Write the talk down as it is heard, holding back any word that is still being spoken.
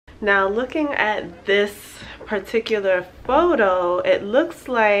Now looking at this particular photo, it looks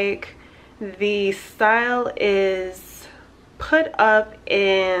like the style is put up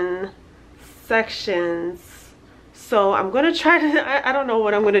in sections. So I'm gonna try to, I don't know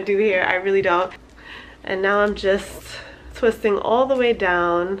what I'm gonna do here, I really don't. And now I'm just twisting all the way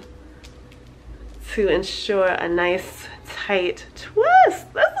down to ensure a nice tight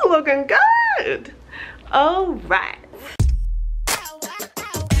twist. This is looking good. All right.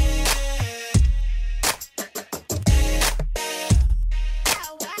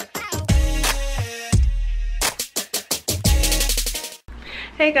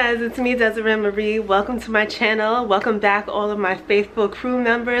 Hey guys, it's me, Desiree Marie. Welcome to my channel. Welcome back all of my faithful crew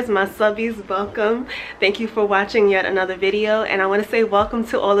members, my subbies, welcome. Thank you for watching yet another video, and I want to say welcome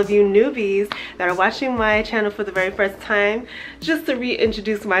to all of you newbies that are watching my channel for the very first time. Just to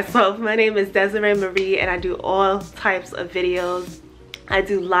reintroduce myself, my name is Desiree Marie and I do all types of videos. I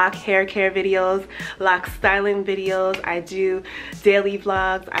do lock hair care videos, lock styling videos, I do daily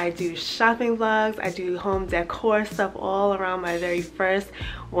vlogs, I do shopping vlogs, I do home decor stuff all around my very first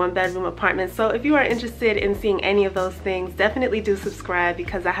one-bedroom apartment. So if you are interested in seeing any of those things, definitely do subscribe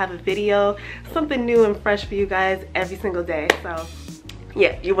because I have a video, something new and fresh for you guys every single day. So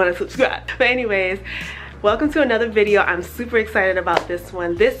yeah, you want to subscribe. But anyways, welcome to another video. I'm super excited about this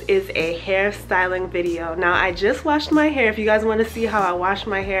one. This is a hair styling video. Now I just washed my hair. If you guys want to see how I wash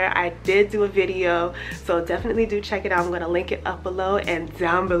my hair, I did do a video, so definitely do check it out. I'm going to link it up below and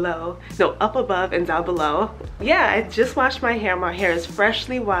down below. No, up above and down below. Yeah, I just washed my hair. My hair is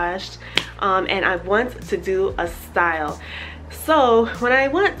freshly washed, and I want to do a style. So when I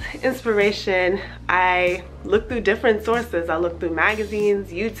want inspiration, I look through different sources. I look through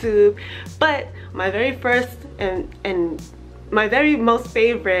magazines, YouTube, but my very first and my very most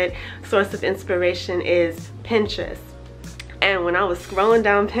favorite source of inspiration is Pinterest. And when I was scrolling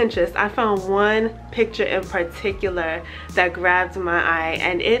down Pinterest, I found one picture in particular that grabbed my eye,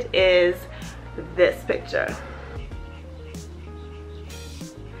 and it is this picture.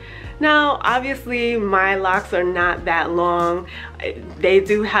 Now, obviously, my locks are not that long. They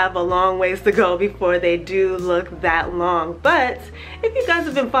do have a long ways to go before they do look that long. But if you guys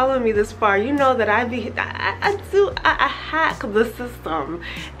have been following me this far, you know that I hack the system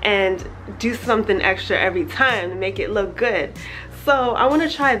and do something extra every time to make it look good. So I want to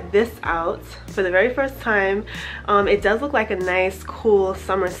try this out for the very first time. It does look like a nice, cool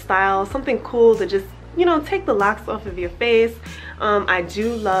summer style, something cool to just, you know, take the locks off of your face. I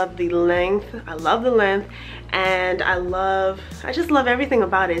do love the length. I love the length, and I just love everything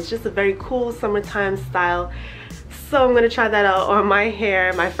about it. It's just a very cool summertime style. So I'm gonna try that out on my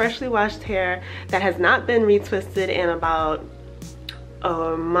hair, my freshly washed hair that has not been retwisted in about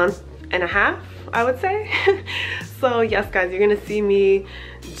a month and a half, I would say. So yes guys, you're gonna see me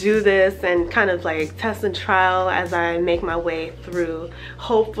do this and kind of like test and trial as I make my way through.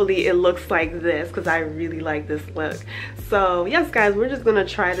 Hopefully it looks like this because I really like this look. So yes guys, we're just gonna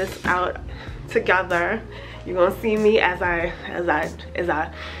try this out together. You're gonna see me as I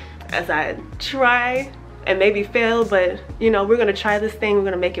try and maybe fail, but you know, we're gonna try this thing, we're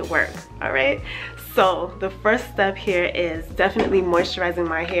gonna make it work. All right, so the first step here is definitely moisturizing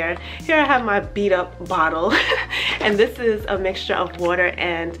my hair. Here I have my beat up bottle and this is a mixture of water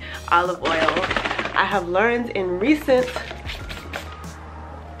and olive oil. I have learned in recent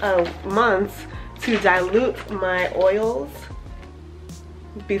months to dilute my oils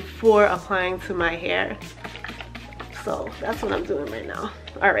before applying to my hair. So that's what I'm doing right now.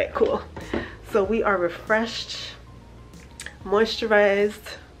 All right, cool. So we are refreshed,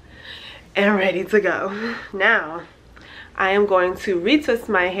 moisturized, and ready to go. Now, I am going to retwist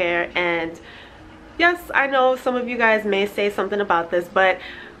my hair, and yes, I know some of you guys may say something about this, but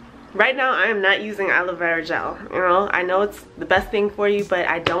right now I am not using aloe vera gel. You know, I know it's the best thing for you, but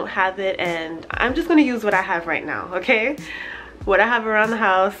I don't have it, and I'm just gonna use what I have right now, okay? What I have around the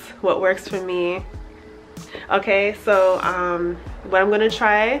house, what works for me. Okay, so what I'm gonna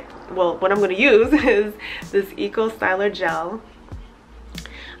try, well, what I'm gonna use is this Eco Styler gel.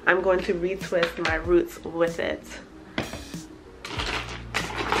 I'm going to retwist my roots with it.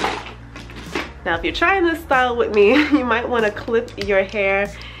 Now, if you're trying this style with me, you might want to clip your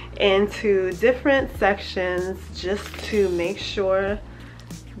hair into different sections just to make sure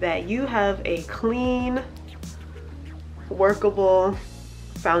that you have a clean, workable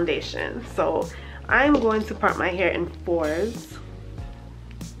foundation. So I'm going to part my hair in fours.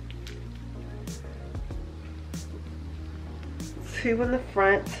 Two in the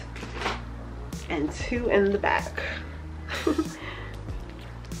front and two in the back.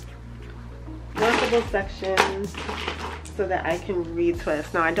 Workable sections. so that I can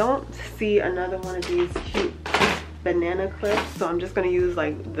retwist. Now I don't see another one of these cute banana clips, so I'm just gonna use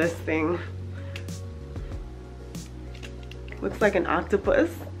like this thing. Looks like an octopus.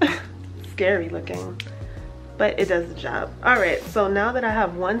 Scary looking, but it does the job. All right, so now that I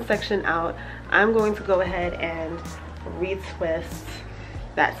have one section out, I'm going to go ahead and retwist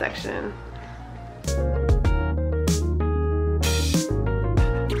that section.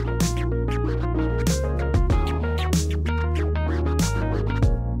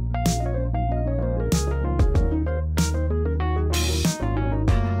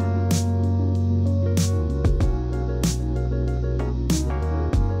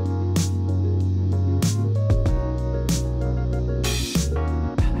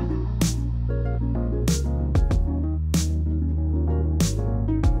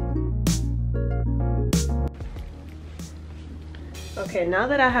 Okay, now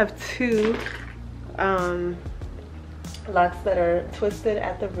that I have two locks that are twisted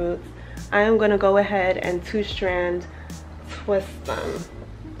at the roots, I am going to go ahead and two strand twist them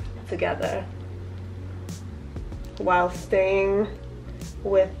together while staying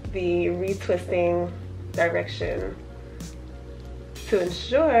with the retwisting direction to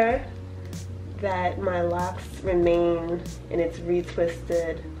ensure that my locks remain in its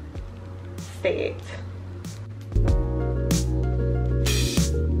retwisted state.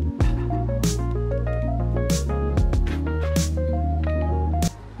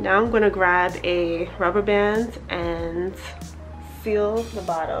 Now I'm going to grab a rubber band and seal the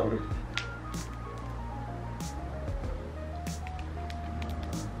bottom.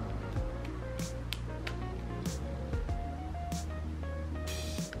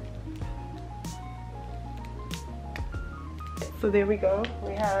 So there we go.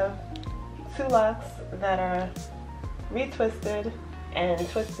 We have two locks that are retwisted and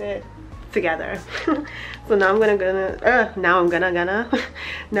twisted together. So now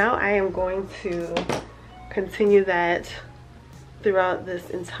now I am going to continue that throughout this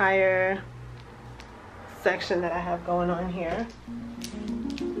entire section that I have going on here.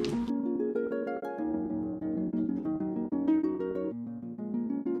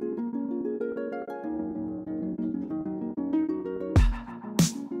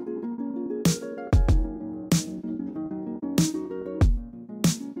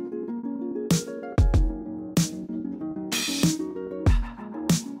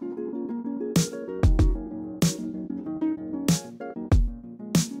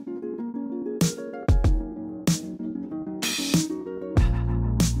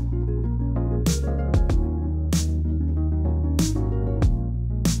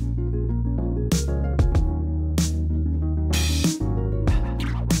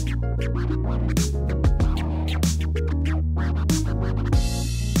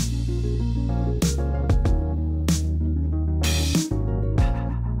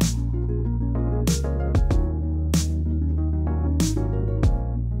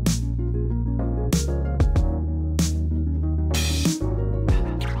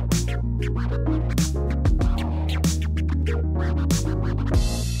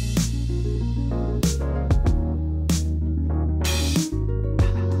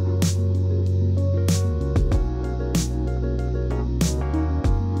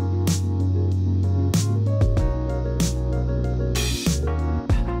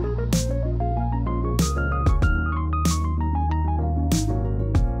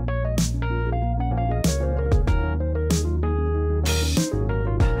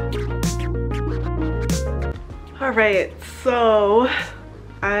 Alright, so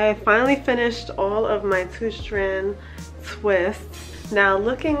I finally finished all of my two strand twists. Now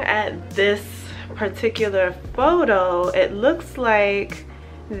looking at this particular photo, it looks like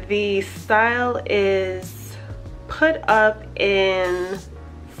the style is put up in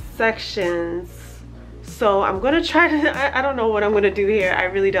sections. So I'm gonna try to, I don't know what I'm gonna do here, I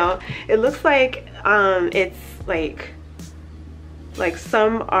really don't. It looks like it's like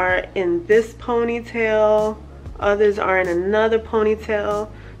some are in this ponytail, others are in another ponytail.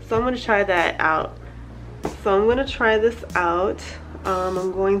 So I'm going to try that out. So I'm going to try this out.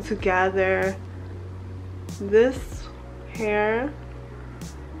 I'm going to gather this hair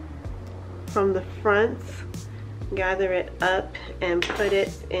from the front, gather it up and put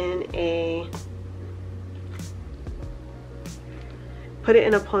it in a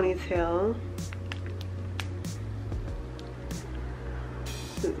ponytail.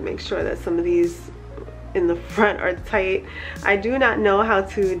 Make sure that some of these in the front are tight. I do not know how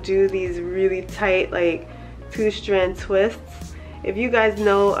to do these really tight like two strand twists. If you guys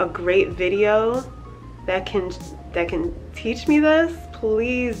know a great video that can teach me this,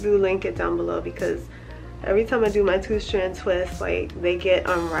 please do link it down below, because Every time I do my 2-strand twists, like, they get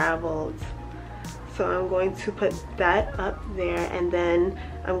unraveled. So I'm going to put that up there, and then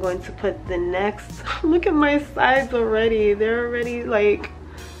I'm going to put the next, look at my sides already. They're already like,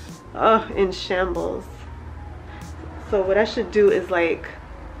 in shambles. So what I should do is like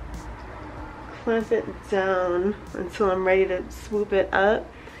clamp it down until I'm ready to swoop it up.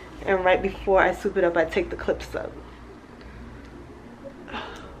 And right before I swoop it up, I take the clips up.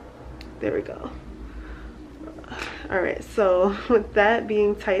 There we go. Alright, so with that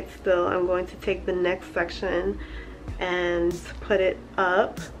being tight still, I'm going to take the next section and put it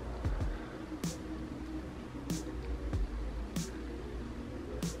up.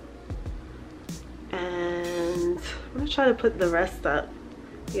 And I'm going to try to put the rest up.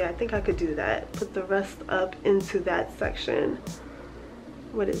 Yeah, I think I could do that. Put the rest up into that section.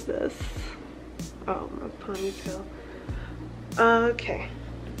 What is this? Oh, my ponytail. Okay.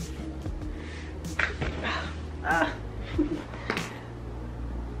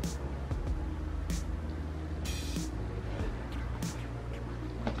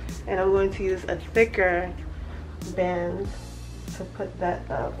 And I'm going to use a thicker band to put that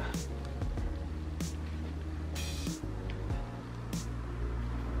up.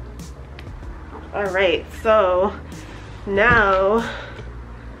 Alright, so now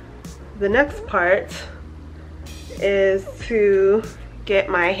the next part is to get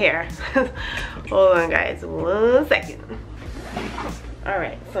my hair. Hold on guys, 1 second.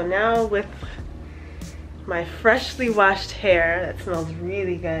 Alright, so now with my freshly washed hair that smells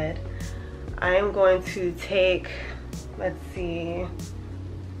really good, I am going to take, let's see,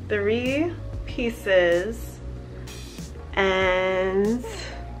 3 pieces, and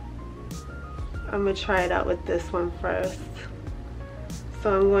I'm gonna try it out with this one first.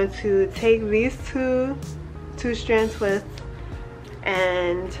 So I'm going to take these two-strand twists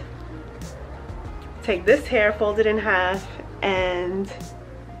and take this hair, fold it in half, and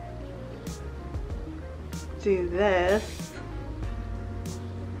do this.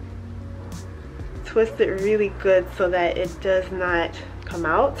 Twist it really good so that it does not come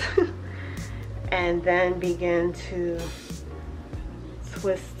out. And then begin to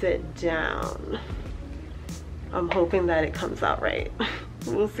twist it down. I'm hoping that it comes out right.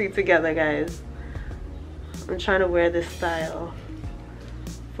 We'll see together, guys. I'm trying to wear this style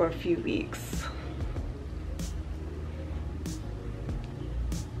for a few weeks.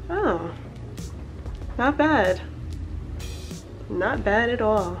 Oh, not bad. Not bad at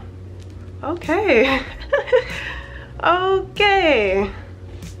all. Okay. Okay.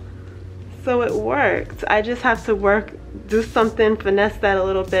 So it worked. I just have to do something, finesse that a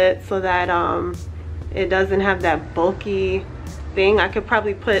little bit so that it doesn't have that bulky thing. I could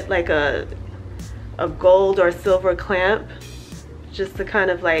probably put like a gold or silver clamp just to kind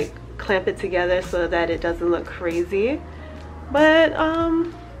of like clamp it together so that it doesn't look crazy. But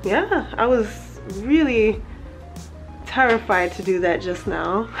yeah, I was really terrified to do that just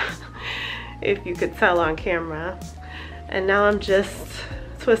now. If you could tell on camera. And now I'm just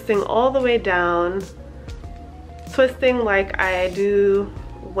twisting all the way down, twisting like I do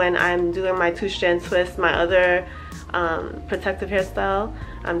when I'm doing my 2-strand twist, my other protective hairstyle.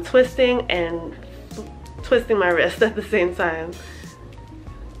 I'm twisting and twisting my wrist at the same time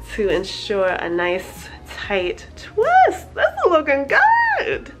to ensure a nice tight twist. This is looking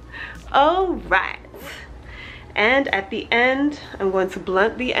good. All right. And at the end, I'm going to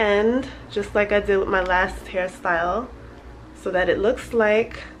blunt the end just like I did with my last hairstyle so that it looks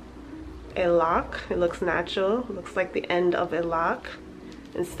like a lock. It looks natural. It looks like the end of a lock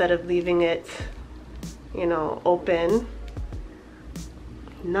instead of leaving it, you know, open.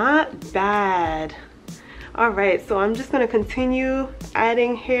 Not bad. All right, so I'm just gonna continue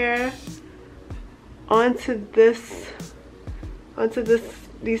adding hair onto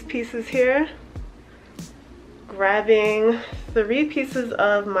these pieces here, grabbing 3 pieces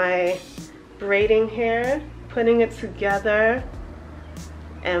of my braiding hair, putting it together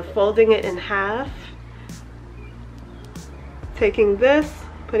and folding it in half, taking this,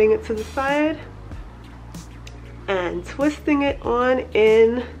 putting it to the side, and twisting it on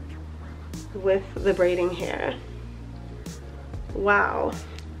in with the braiding hair. Wow.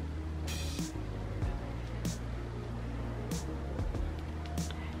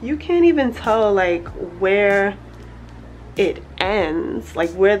 You can't even tell like where it ends, like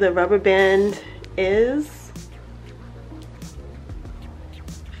where the rubber band is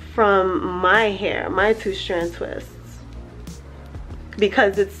from my hair, my 2-strand twists,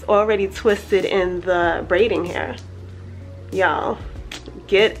 because it's already twisted in the braiding hair. Y'all,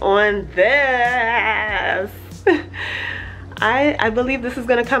 get on this. I believe this is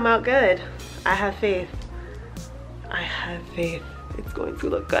gonna come out good. I have faith. have faith it's going to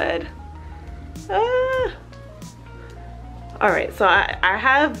look good. Alright, so I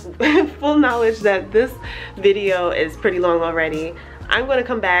have full knowledge that this video is pretty long already. I'm going to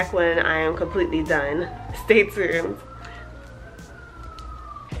come back when I am completely done. Stay tuned.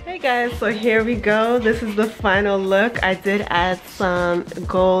 Hey guys, so here we go. This is the final look. I did add some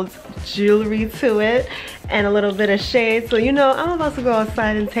gold jewelry to it and a little bit of shade. So you know, I'm about to go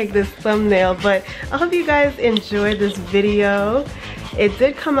outside and take this thumbnail, but I hope you guys enjoyed this video. It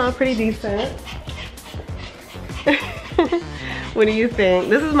did come out pretty decent. What do you think?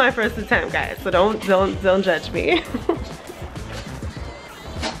 This is my first attempt, guys, so don't judge me.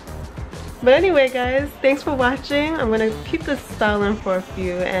 But anyway, guys, thanks for watching. I'm gonna keep this styling for a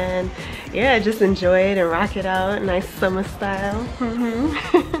few, and yeah, just enjoy it and rock it out. Nice summer style.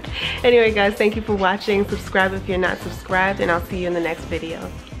 Anyway, guys, thank you for watching. Subscribe if you're not subscribed, and I'll see you in the next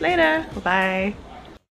video. Later. Bye.